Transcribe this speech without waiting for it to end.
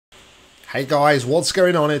Hey guys, what's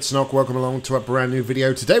going on? It's Nock. Welcome along to a brand new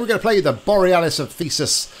video. Today we're going to play the Borealis of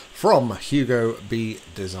Theseus from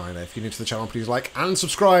HugoBDesigner. If you're new to the channel, please like and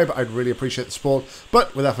subscribe. I'd really appreciate the support.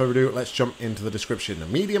 But without further ado, let's jump into the description.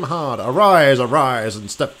 Medium hard. Arise, arise, and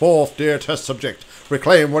step forth, dear test subject.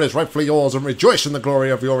 Reclaim what is rightfully yours and rejoice in the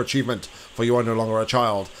glory of your achievement. For you are no longer a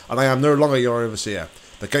child, and I am no longer your overseer.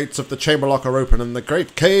 The gates of the chamber lock are open, and the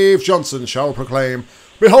great Cave Johnson shall proclaim,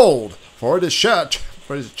 Behold, for it is Shell,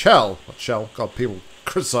 not Shell, God, people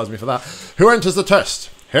criticise me for that, who enters the test,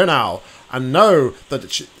 here now, and know that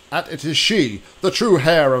it is she, the true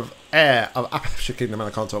heir of Aperture Kingdom, and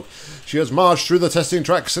I can't talk. She has marched through the testing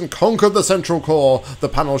tracks and conquered the central core. The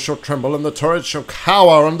panels shall tremble and the turrets shall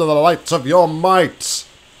cower under the lights of your might.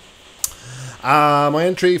 My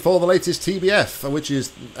entry for the latest TBF, which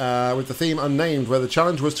is with the theme Unnamed, where the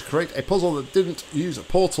challenge was to create a puzzle that didn't use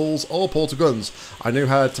portals or portal guns. I knew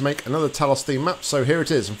how to make another Talos theme map, so here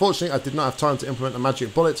it is. Unfortunately, I did not have time to implement a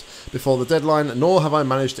magic bullet before the deadline, nor have I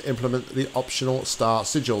managed to implement the optional star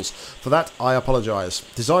sigils. For that, I apologise.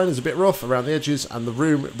 Design is a bit rough around the edges, and the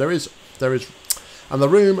room the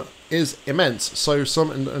room is immense, so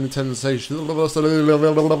some unintended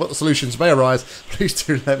solutions may arise. Please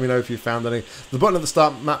do let me know if you found any. The button at the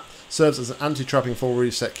start map serves as an anti-trapping full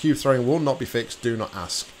reset. Cube throwing will not be fixed, do not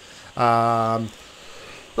ask.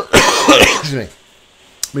 Excuse me.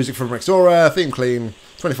 Music from Rexora, theme clean,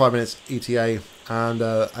 25 minutes ETA, and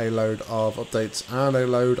a load of updates and a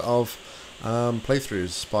load of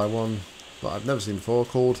playthroughs by one that I've never seen before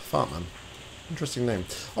called Fartman. Interesting name.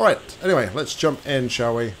 Alright, anyway, let's jump in,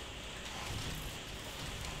 shall we?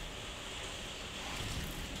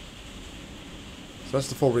 So that's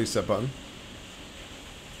the full reset button.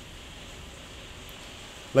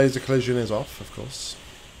 Laser collision is off, of course.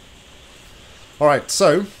 Alright,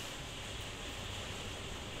 so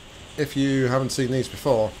if you haven't seen these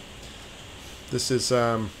before, this is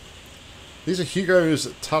these are Hugo's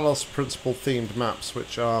Talos Principle themed maps,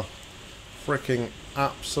 which are freaking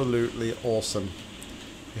absolutely awesome.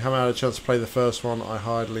 If you haven't had a chance to play the first one, I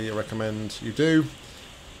highly recommend you do.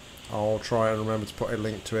 I'll try and remember to put a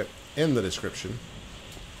link to it in the description.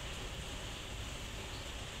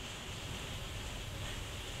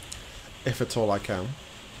 If at all I can.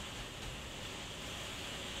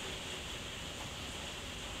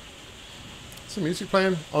 Is the music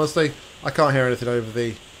playing? Honestly, I can't hear anything over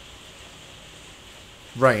the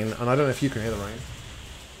rain, and I don't know if you can hear the rain.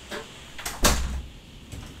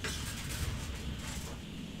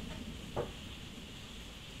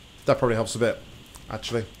 That probably helps a bit,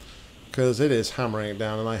 actually, because it is hammering it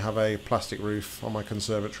down and I have a plastic roof on my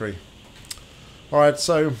conservatory. Alright,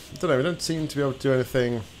 so, I don't know, we don't seem to be able to do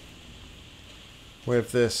anything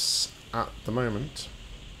with this at the moment.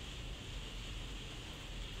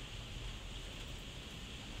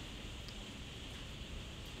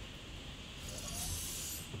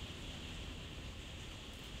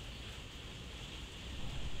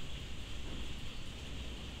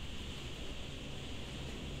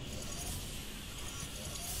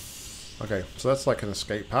 Okay, so that's like an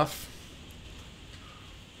escape path.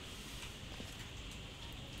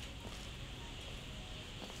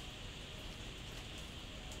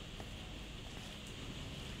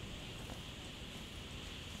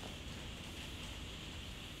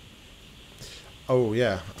 Oh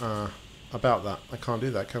yeah, about that. I can't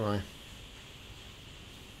do that, can I?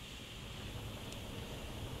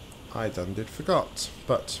 I done did forgot.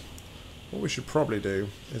 But what we should probably do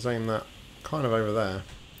is aim that kind of over there.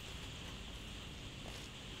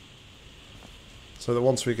 So that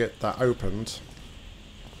once we get that opened,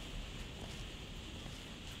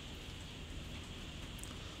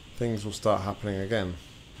 things will start happening again.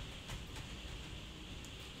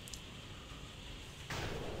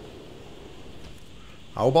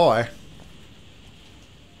 Oh boy.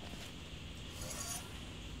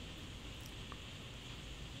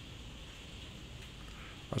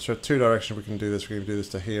 So two directions we can do this. We can do this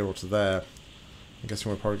to here or to there. I'm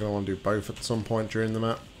guessing we're probably going to want to do both at some point during the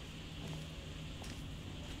map.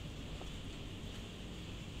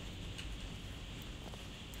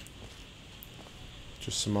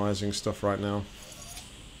 Just surmising stuff right now.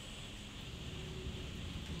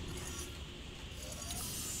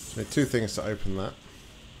 So we need two things to open that.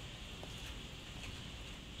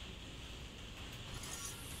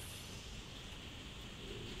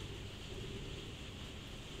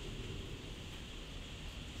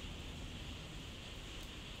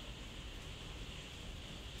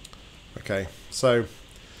 Okay, so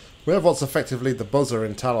we have what's effectively the buzzer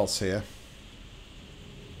in Talos here.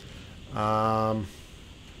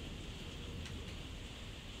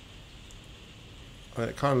 And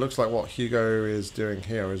it kind of looks like what Hugo is doing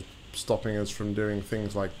here is stopping us from doing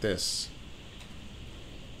things like this.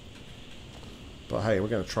 But hey, we're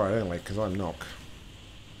going to try it anyway, because I'm Nock.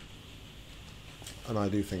 And I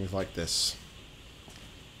do things like this.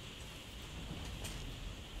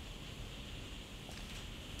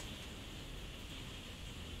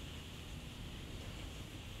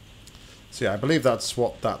 So yeah, I believe that's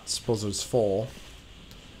what that buzzer's for,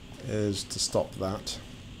 is to stop that.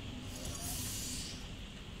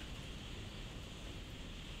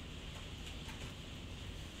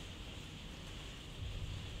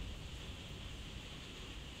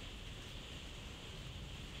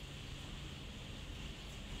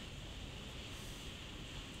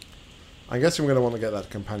 I guess I'm going to want to get that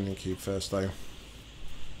companion cube first, though.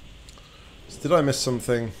 So did I miss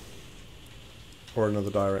something? Or another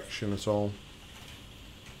direction at all?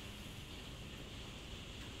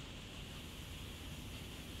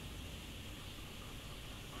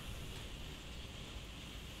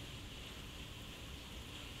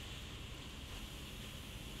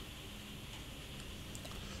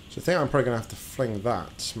 So I think I'm probably going to have to fling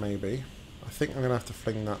that, maybe. I think I'm going to have to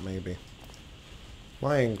fling that, maybe.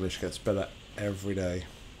 My English gets better every day.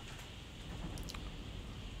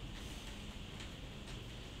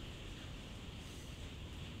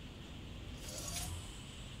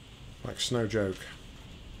 Like, it's no joke.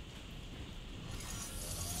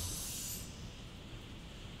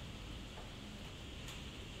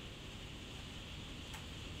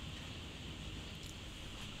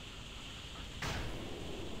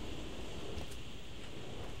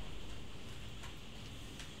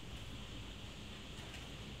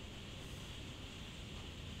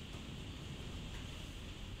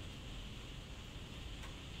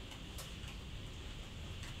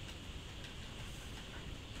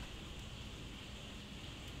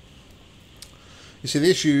 You see,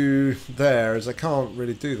 the issue there is I can't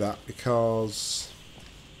really do that because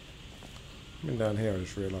coming down here I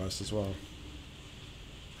just realised as well.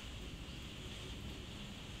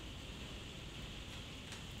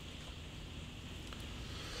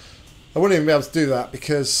 I wouldn't even be able to do that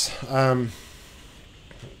because I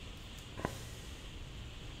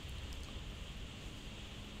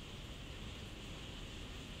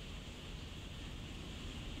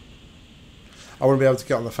wouldn't be able to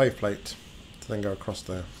get on the faith plate to then go across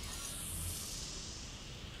there.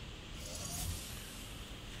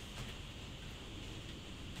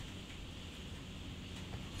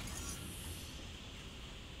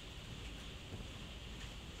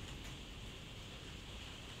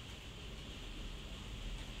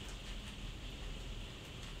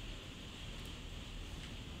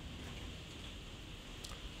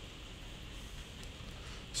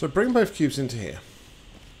 So bring both cubes into here.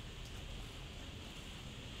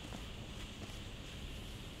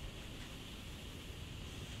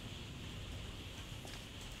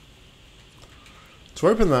 To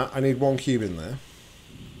open that, I need one cube in there.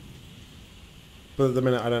 But at the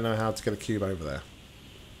minute, I don't know how to get a cube over there.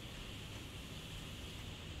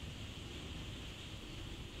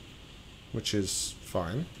 Which is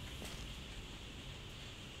fine.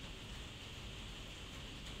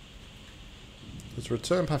 There's a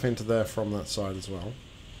return path into there from that side as well.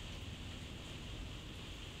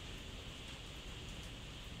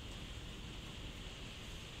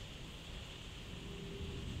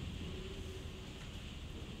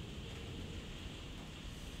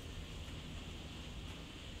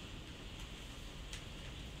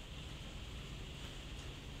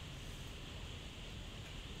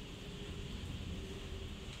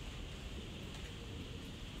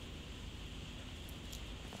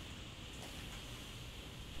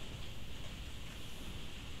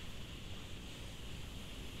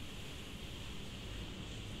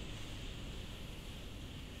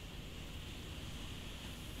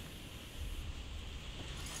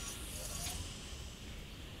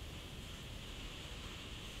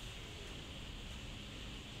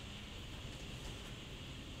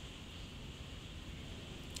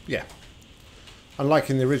 Yeah. Unlike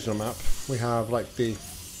in the original map, we have like the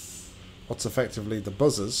what's effectively the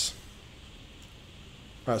buzzers.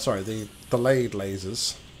 Sorry, the delayed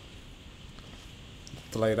lasers.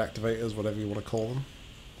 Delayed activators, whatever you want to call them.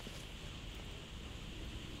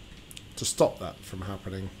 To stop that from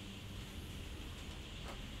happening.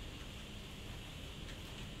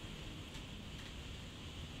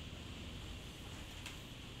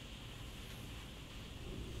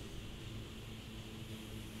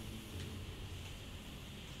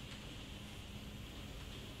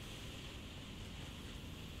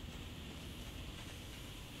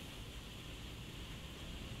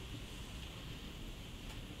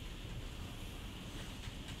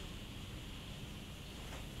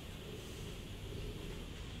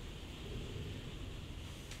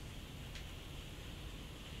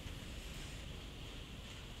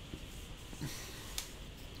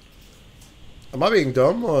 Am I being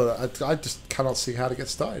dumb, or I just cannot see how to get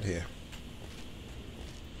started here?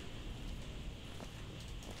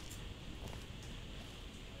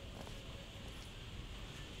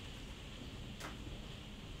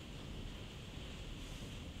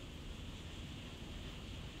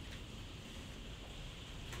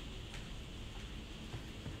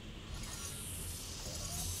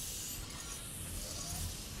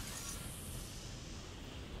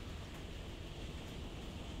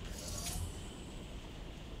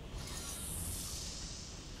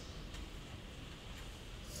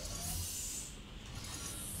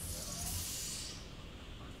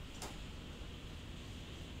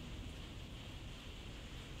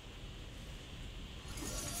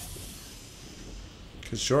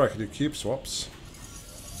 Because sure, I could do cube swaps.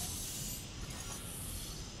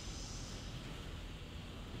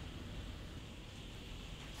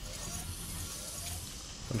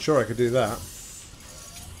 I'm sure I could do that.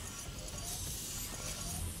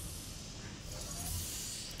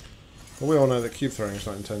 Well, we all know that cube throwing is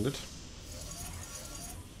not intended.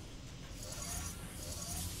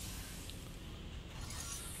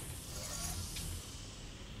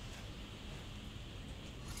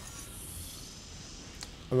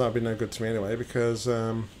 And that would be no good to me anyway, because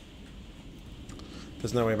there's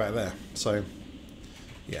no way back there. So,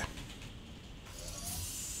 yeah.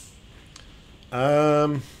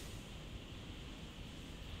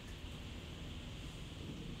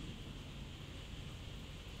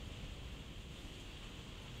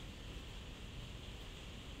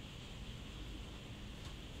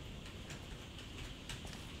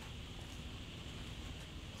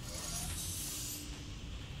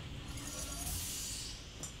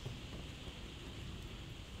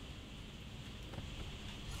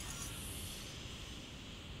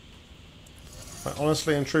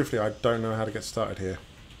 Honestly and truthfully, I don't know how to get started here.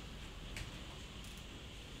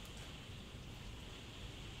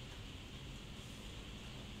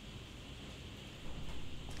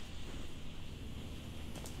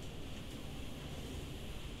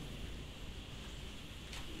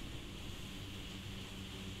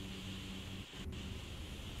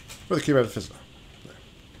 With the cube over the fizzler.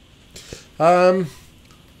 No.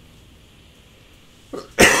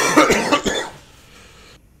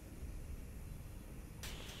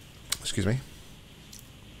 Excuse me.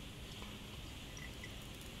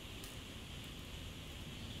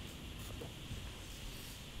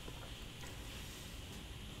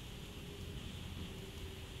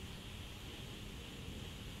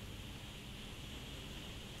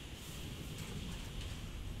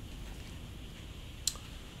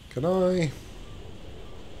 Can I?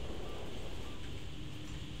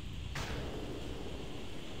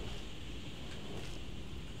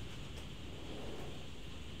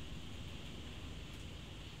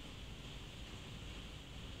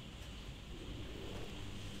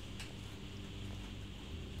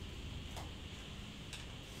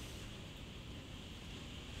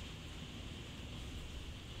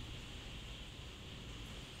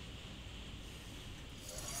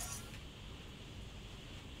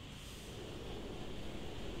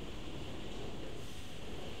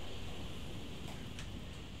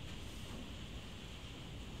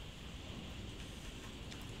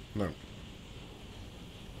 No.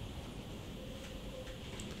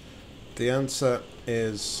 The answer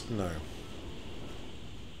is no.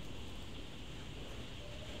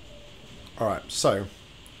 Alright, so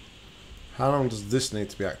how long does this need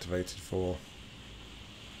to be activated for?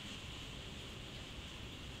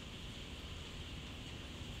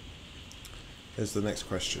 Is the next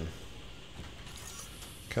question.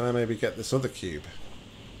 Can I maybe get this other cube?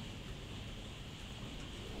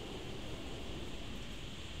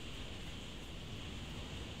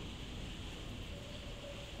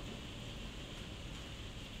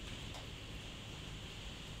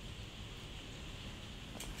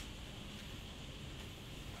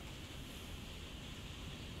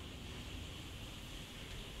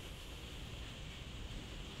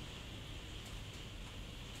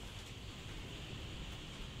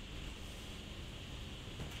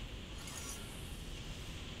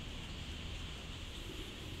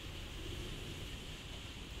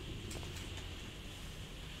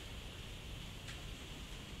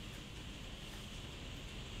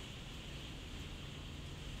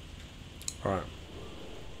 Alright.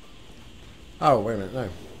 Oh, wait a minute, no.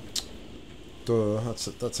 Duh,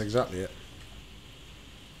 that's exactly it.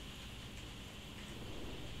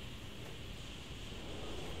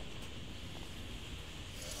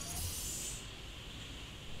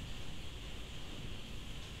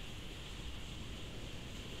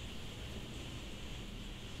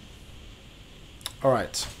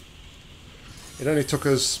 Alright. It only took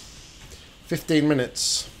us 15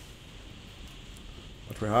 minutes.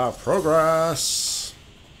 But we have progress.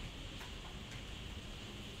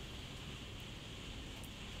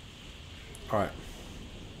 Alright.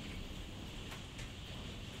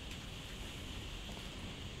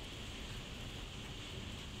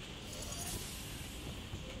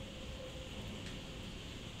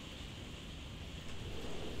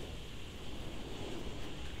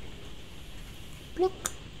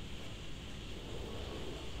 Look.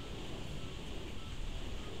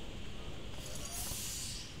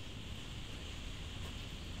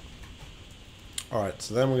 Alright,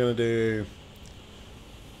 so then we're going to do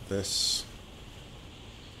this.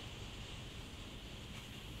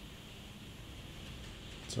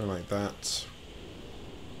 Something like that.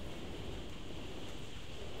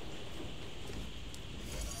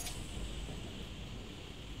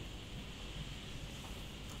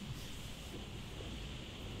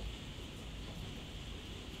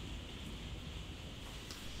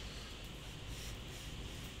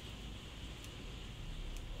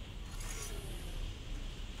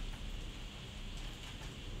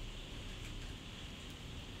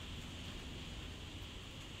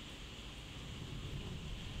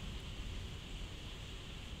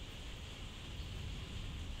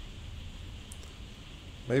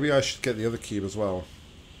 Maybe I should get the other cube as well.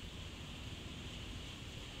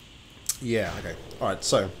 Yeah, okay. Alright,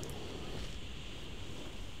 so.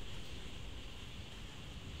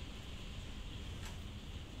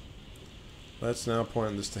 Let's now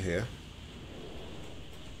point this to here.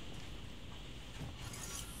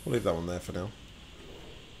 We'll leave that one there for now.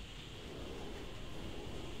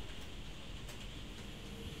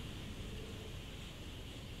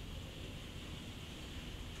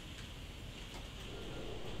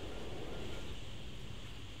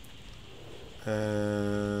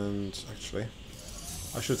 And actually,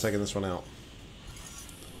 I should have taken this one out.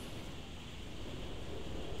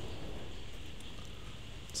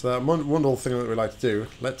 So that wonderful thing that we like to do,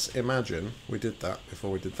 let's imagine we did that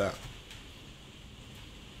before we did that.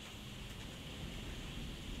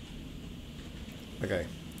 Okay.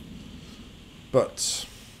 But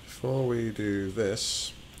before we do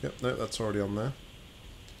this, yep, no, that's already on there.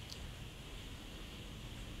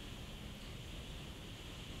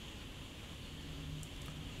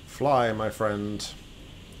 Fly, my friend.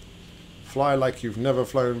 Fly like you've never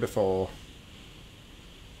flown before.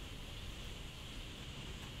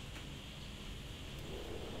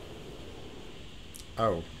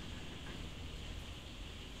 Oh.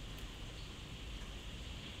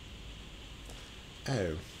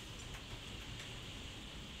 Oh.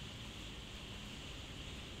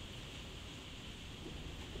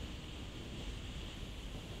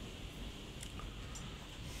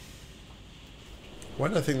 Why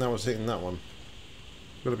did I think that was hitting that one?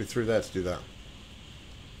 Got to be through there to do that.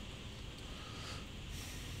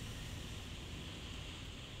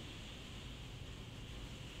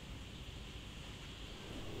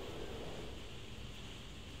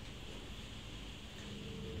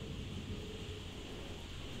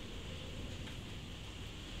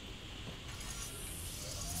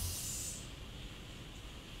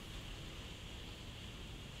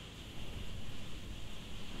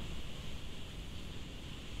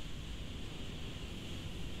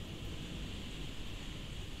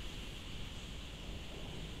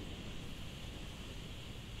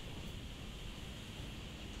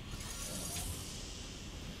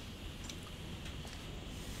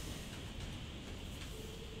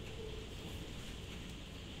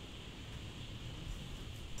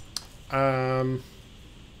 Um,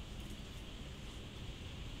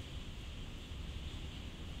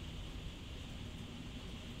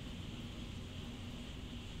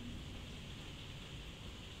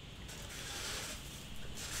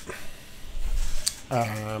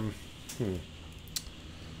 hmm.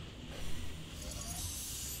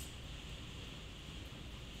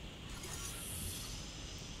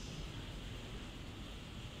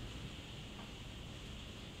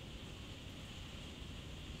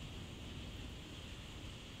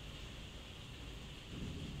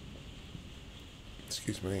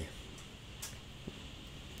 Excuse me.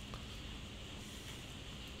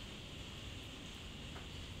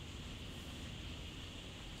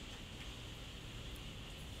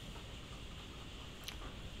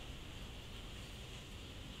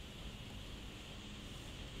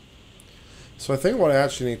 So I think what I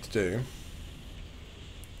actually need to do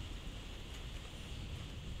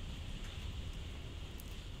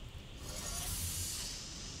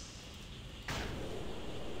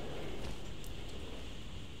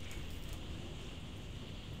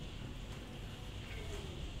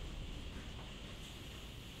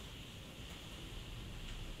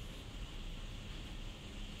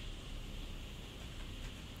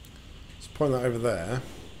Point that over there.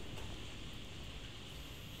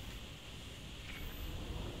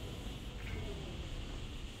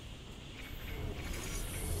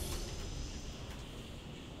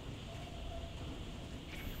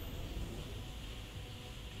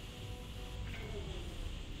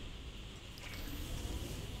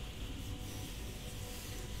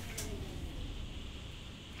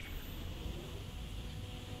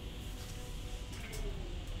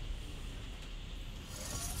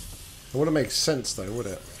 It wouldn't make sense though, would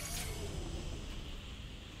it?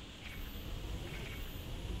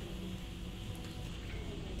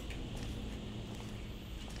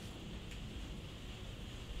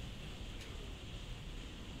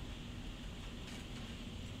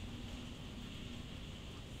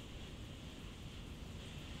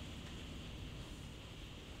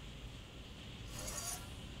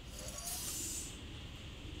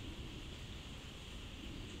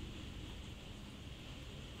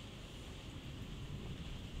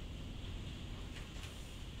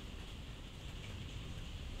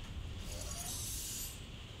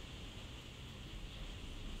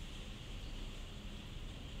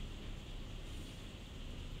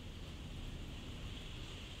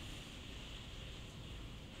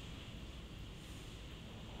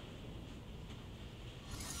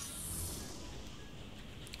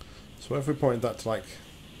 So if we pointed that to like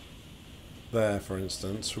there, for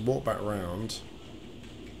instance, we walk back round.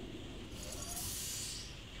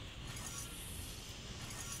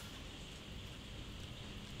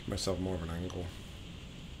 Give myself more of an angle.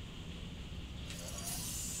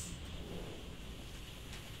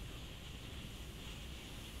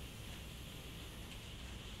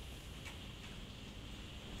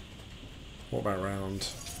 Walk back round.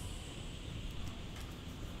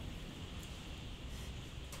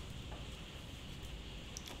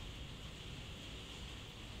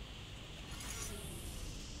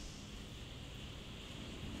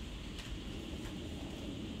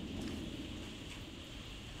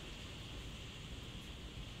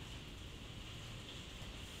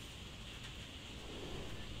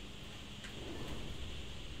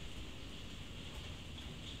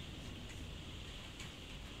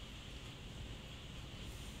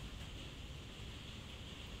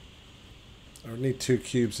 I would need 2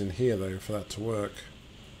 cubes in here though for that to work.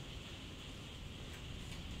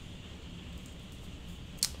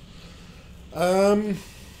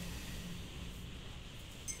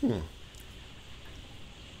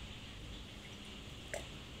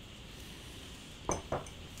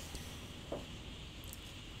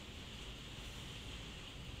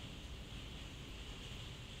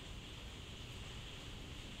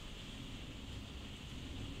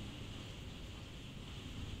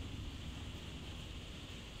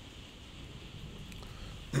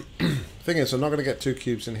 Thing is, I'm not going to get 2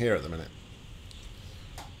 cubes in here at the minute.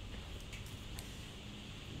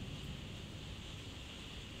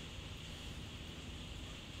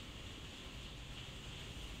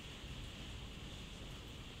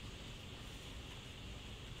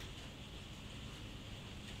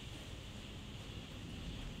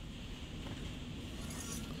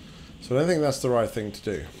 So I don't think that's the right thing to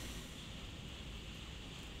do.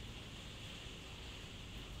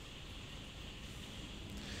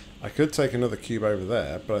 I could take another cube over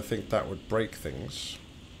there, but I think that would break things.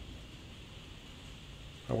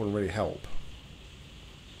 That wouldn't really help.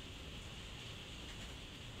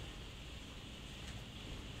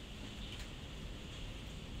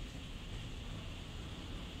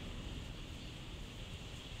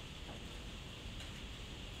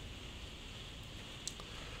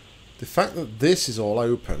 The fact that this is all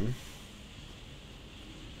open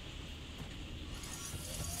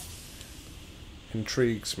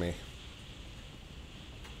intrigues me.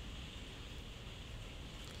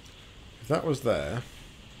 If that was there,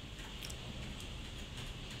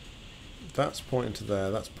 that's pointing to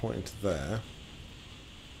there, that's pointing to there.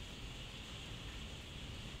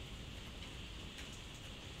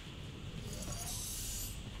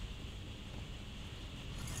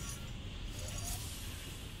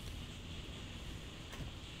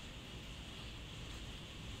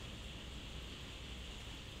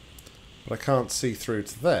 But I can't see through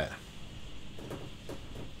to there.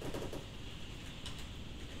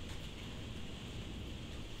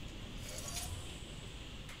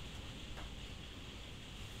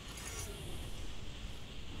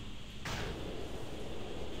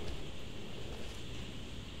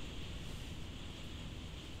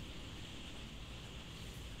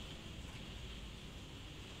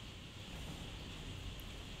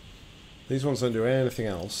 These ones don't do anything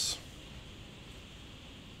else.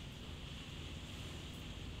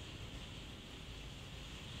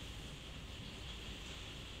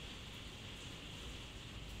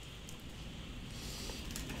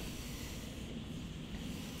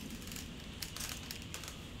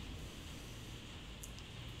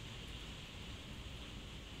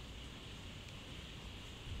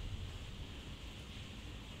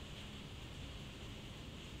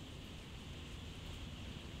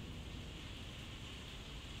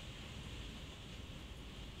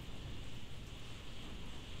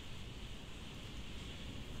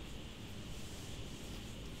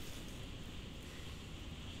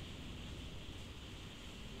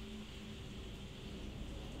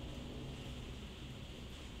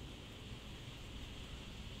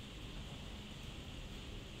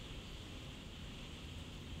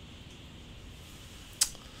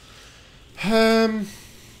 Um...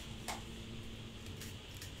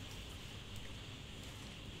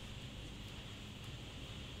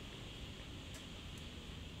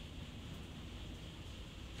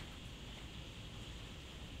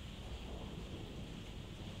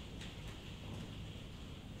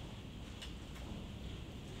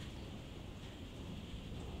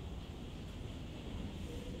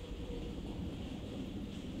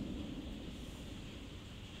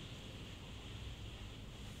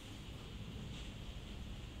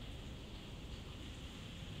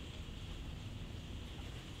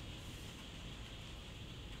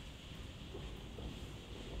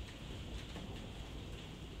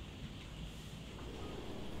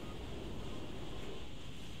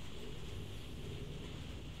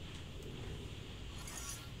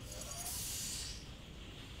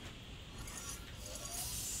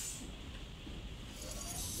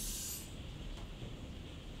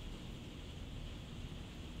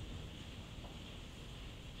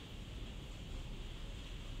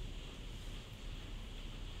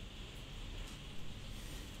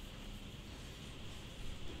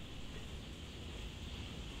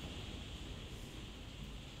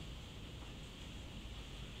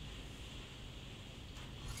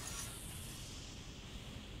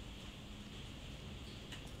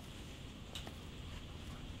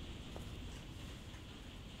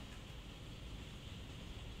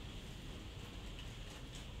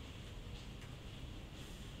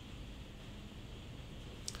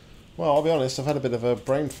 Well, I'll be honest, I've had a bit of a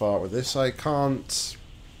brain fart with this. I can't,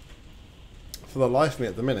 for the life of me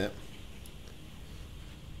at the minute,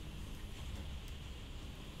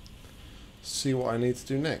 see what I need to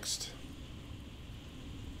do next.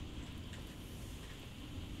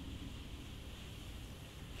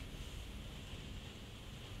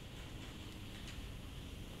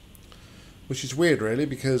 Which is weird, really,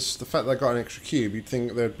 because the fact that I got an extra cube, you'd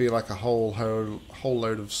think there'd be like a whole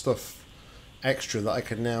load of stuff extra that I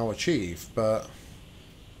can now achieve, but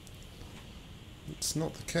it's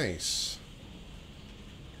not the case.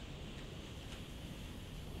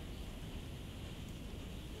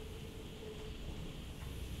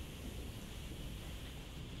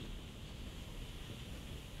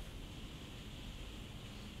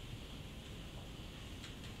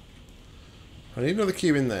 I need another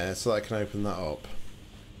cube in there so that I can open that up.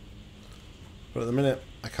 But at the minute,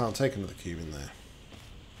 I can't take another cube in there.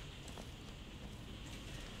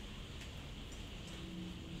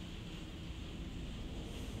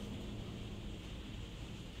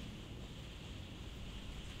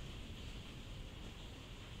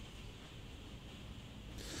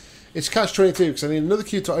 It's catch-22 because I need another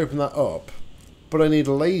cube to open that up, but I need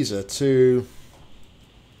a laser to...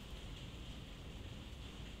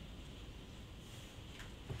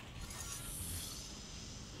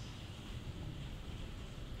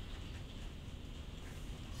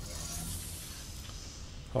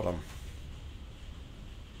 Hold on.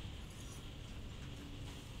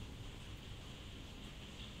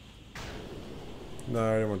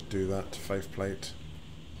 No, I don't want to do that. Faith plate.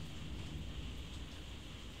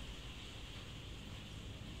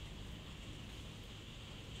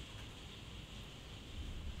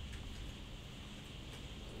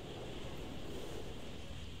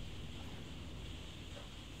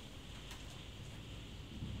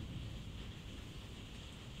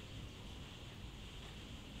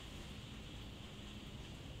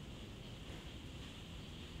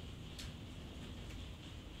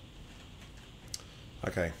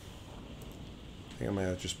 Okay. I think I may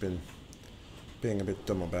have just been being a bit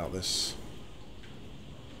dumb about this.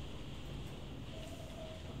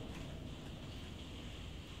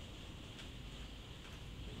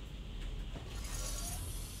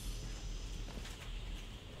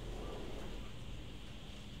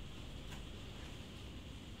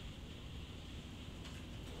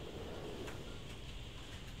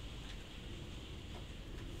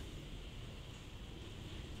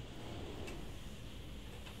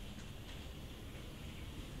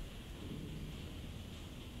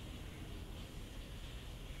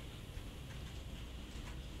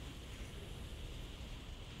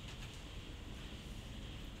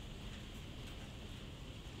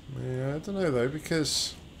 Yeah, I don't know though,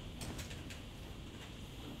 because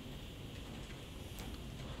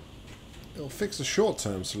it'll fix a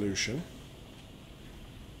short-term solution.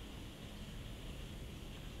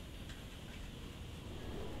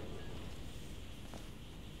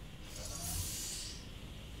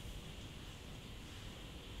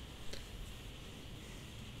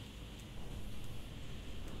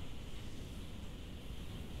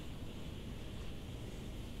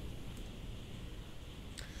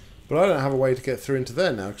 But I don't have a way to get through into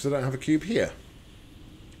there now because I don't have a cube here.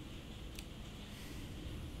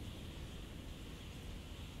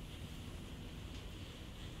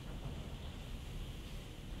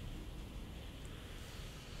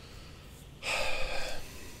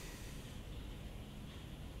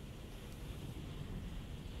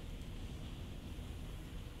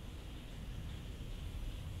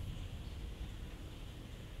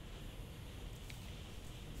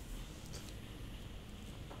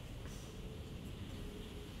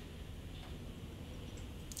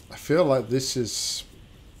 feel like this is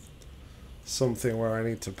something where I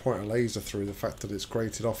need to point a laser through the fact that it's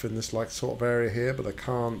grated off in this like sort of area here, but I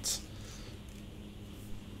can't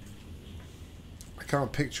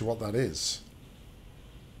picture what that is.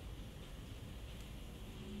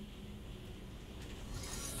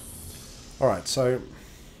 Alright, so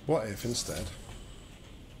what if instead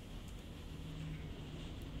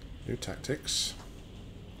new tactics.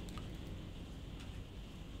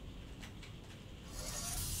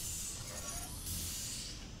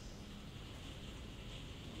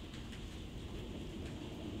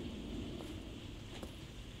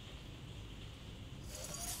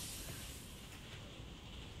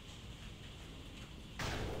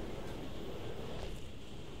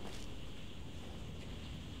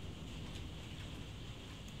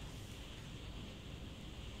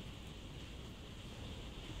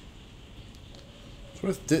 What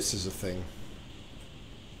if this is a thing?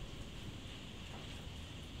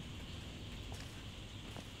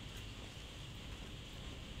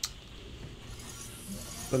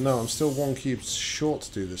 But no, I'm still 1 cube short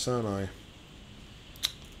to do this, aren't I?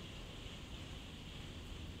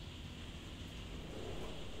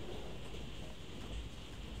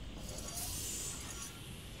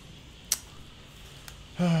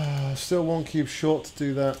 Still 1 cube short to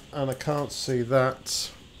do that, and I can't see that.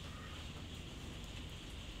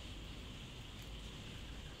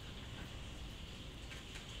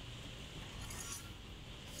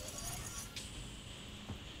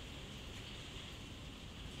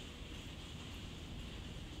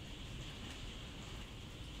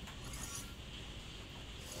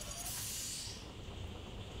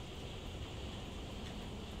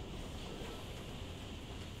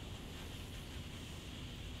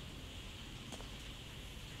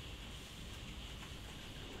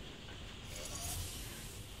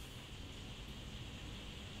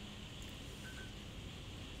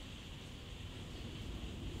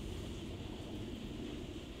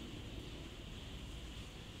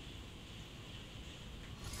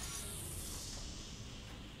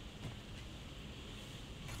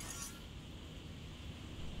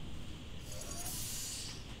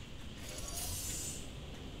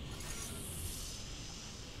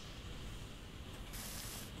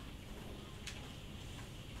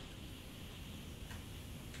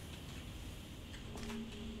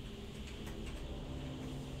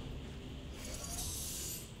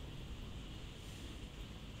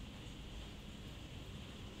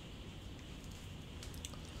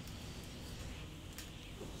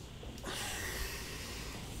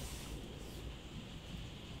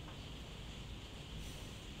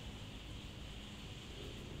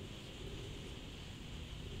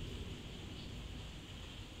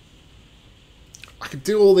 I could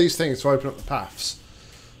do all these things to open up the paths,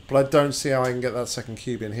 but I don't see how I can get that second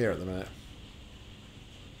cube in here at the minute.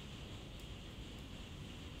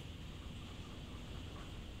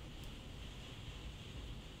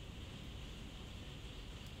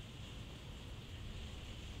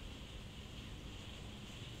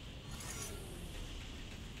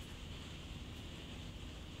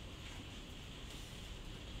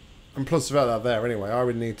 And plus about that there anyway, I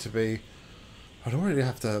would need to be... I'd already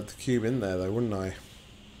have to have the cube in there though, wouldn't I?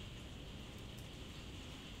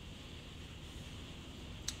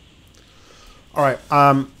 Alright,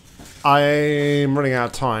 I'm running out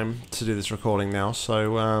of time to do this recording now,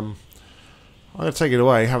 so I'm going to take it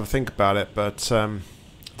away, have a think about it, but I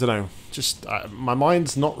don't know, just my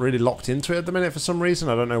mind's not really locked into it at the minute for some reason,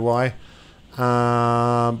 I don't know why.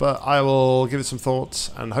 But I will give it some thoughts,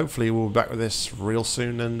 and hopefully we'll be back with this real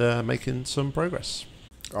soon and making some progress.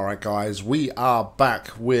 Alright guys, we are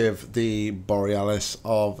back with the Borealis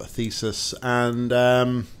of Theseus, and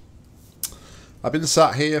I've been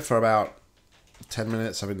sat here for about 10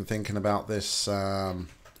 minutes. I've been thinking about this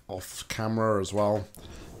off camera as well,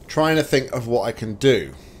 trying to think of what I can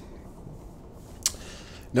do.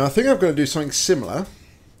 Now I think I'm going to do something similar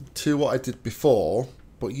to what I did before,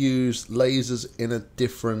 but use lasers in a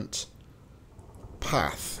different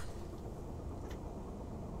path.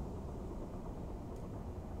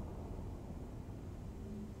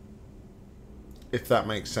 If that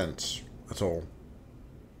makes sense at all.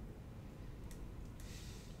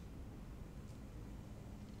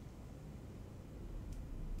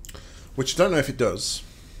 Which I don't know if it does,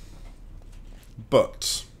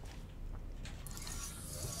 but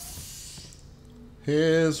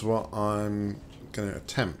here's what I'm going to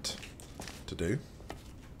attempt to do.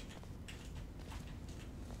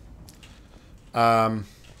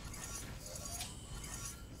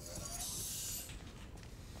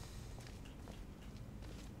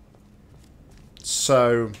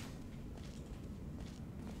 So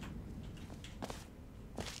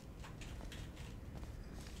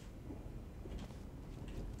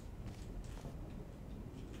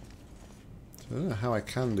I don't know how I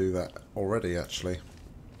can do that already, actually.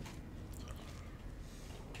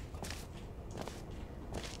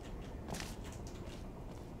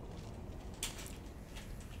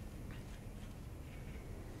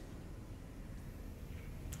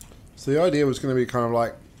 So the idea was going to be kind of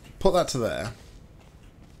like, put that to there.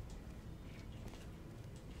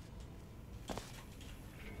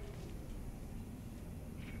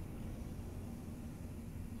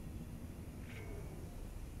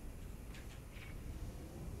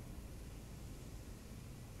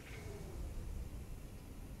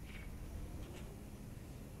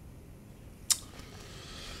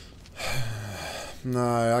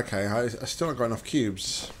 No, okay, I still not got enough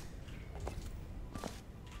cubes.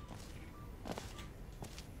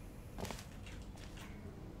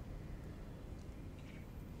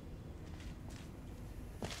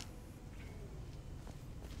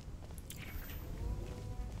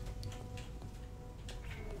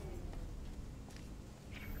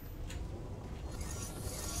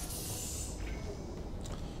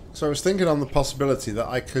 So I was thinking on the possibility that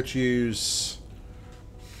I could use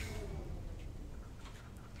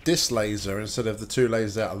this laser instead of the two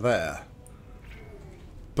lasers out of there.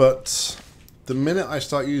 But the minute I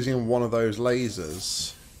start using one of those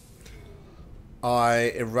lasers,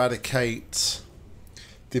 I eradicate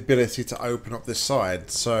the ability to open up this side.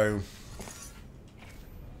 So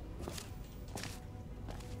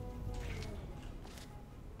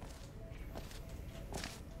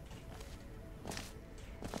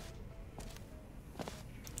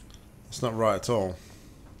it's not right at all.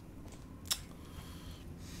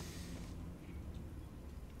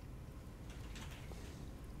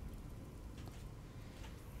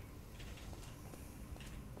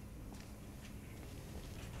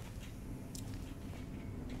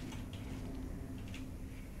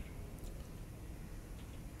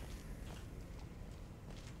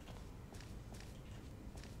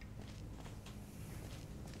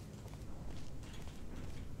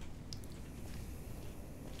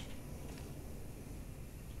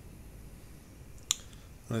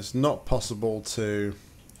 And it's not possible to,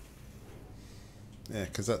 yeah,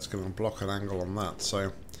 because that's going to block an angle on that.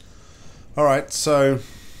 So, all right, so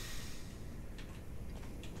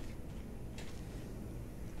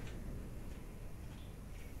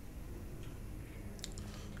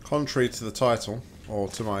contrary to the title, or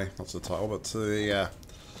to my, not to the title, but to the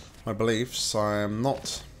my beliefs, I am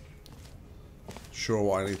not sure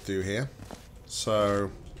what I need to do here. So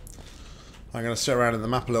I'm going to sit around in the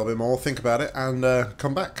map a little bit more, think about it, and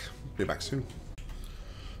come back. Be back soon.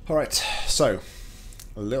 Alright, so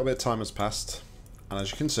a little bit of time has passed, and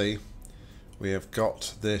as you can see, we have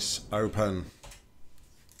got this open.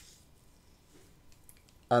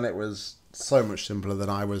 And it was so much simpler than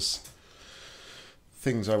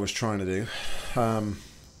things I was trying to do.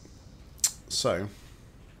 So,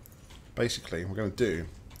 basically, we're going to do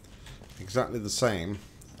exactly the same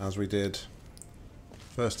as we did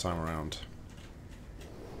first time around.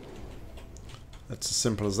 It's as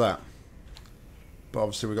simple as that. But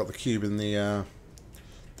obviously we've got the cube in the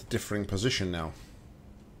differing position now.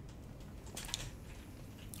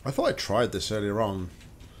 I thought I tried this earlier on,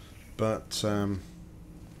 but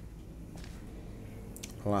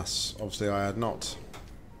alas, obviously I had not.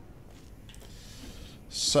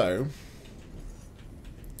 So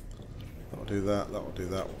that'll do that, that'll do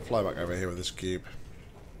that. We'll fly back over here with this cube.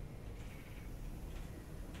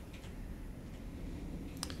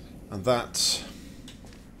 And that,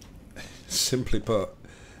 simply put,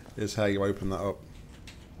 is how you open that up.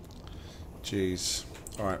 Jeez.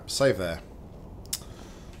 Alright, save there.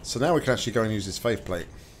 So now we can actually go and use this faceplate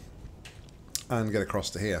and get across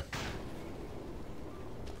to here.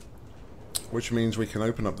 Which means we can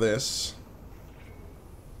open up this.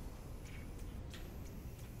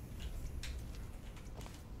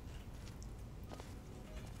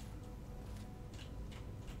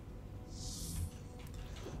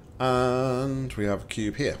 And we have a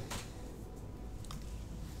cube here.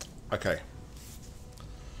 Okay.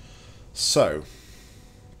 So,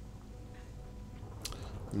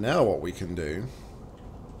 now what we can do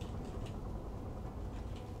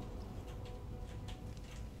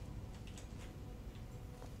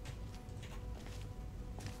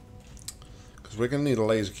because we're going to need a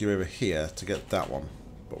laser cube over here to get that one,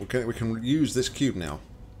 but we can use this cube now.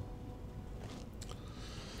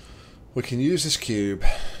 We can use this cube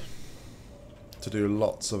to do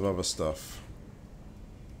lots of other stuff.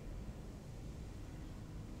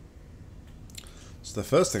 So the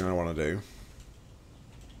first thing I want to do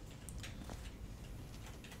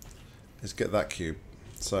is get that cube.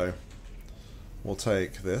 So we'll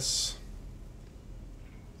take this.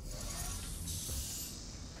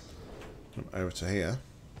 Jump over to here.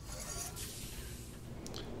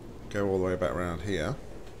 Go all the way back around here.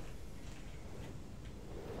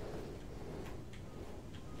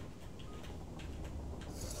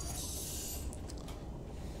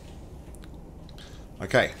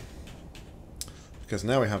 Okay. Because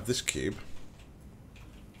now we have this cube.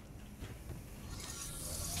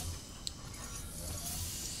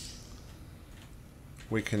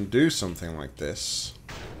 We can do something like this.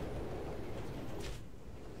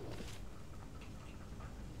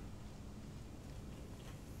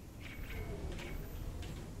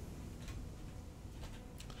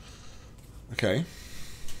 Okay.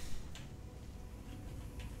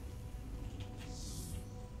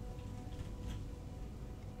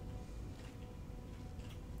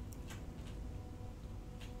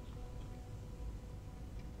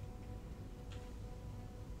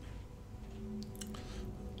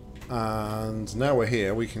 And now we're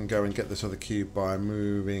here, we can go and get this other cube by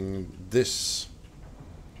moving this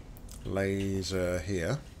laser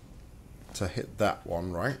here to hit that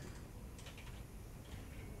one, right?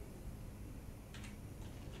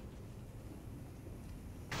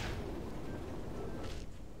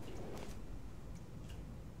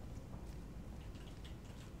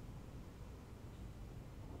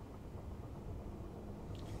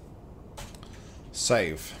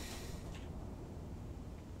 Save.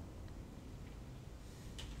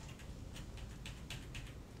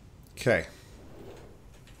 Okay.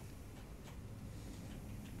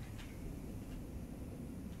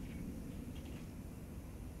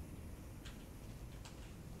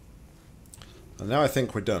 And now I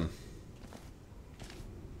think we're done.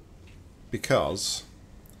 Because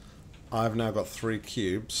I've now got 3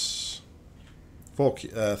 cubes.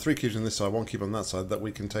 3 cubes on this side, 1 cube on that side that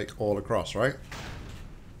we can take all across, right?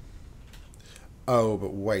 Oh,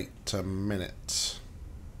 but wait a minute.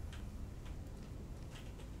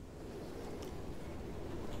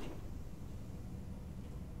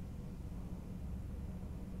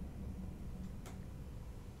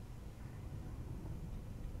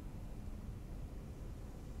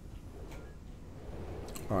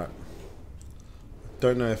 Alright.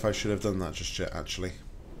 Don't know if I should have done that just yet, actually.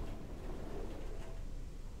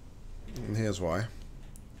 And here's why.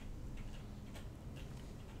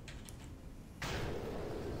 I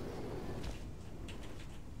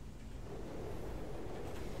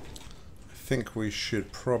think we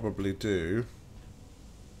should probably do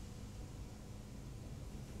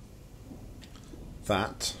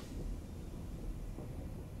that.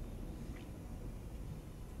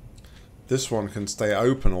 This one can stay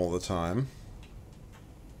open all the time.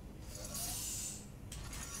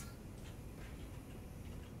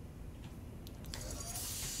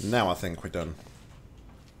 Now I think we're done.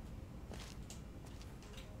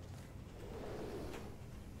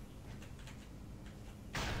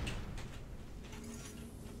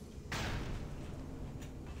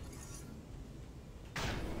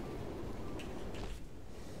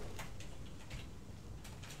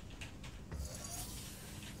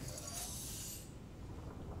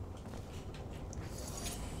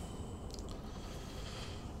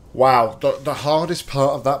 Wow, the hardest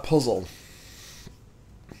part of that puzzle.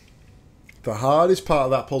 The hardest part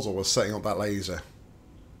of that puzzle was setting up that laser.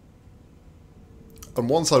 And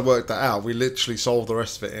once I'd worked that out, we literally solved the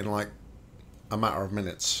rest of it in like a matter of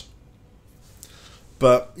minutes.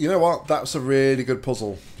 But you know what? That's a really good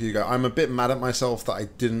puzzle, Hugo. I'm a bit mad at myself that I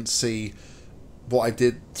didn't see what I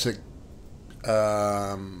did to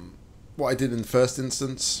what I did in the first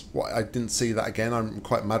instance. What I didn't see that again. I'm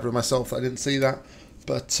quite mad with myself that I didn't see that.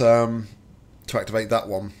 But to activate that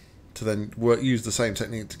one, to then use the same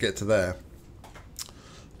technique to get to there.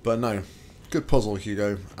 But no, good puzzle,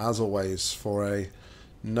 Hugo, as always, for a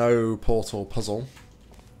no portal puzzle.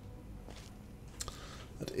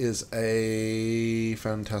 That is a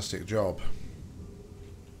fantastic job.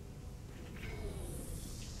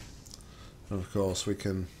 And of course we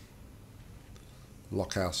can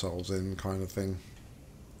lock ourselves in, kind of thing,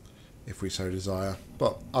 if we so desire.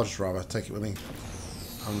 But I'll just rather take it with me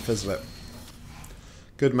and fizzle it.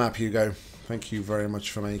 Good map, Hugo. Thank you very much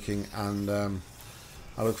for making, and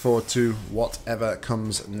I look forward to whatever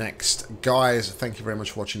comes next. Guys, thank you very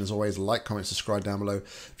much for watching. As always, like, comment, subscribe down below.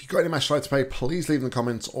 If you've got any match to play, please leave in the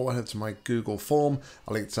comments or head to my Google form.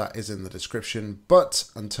 A link to that is in the description. But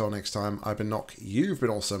until next time, I've been Nock. You've been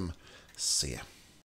awesome. See ya.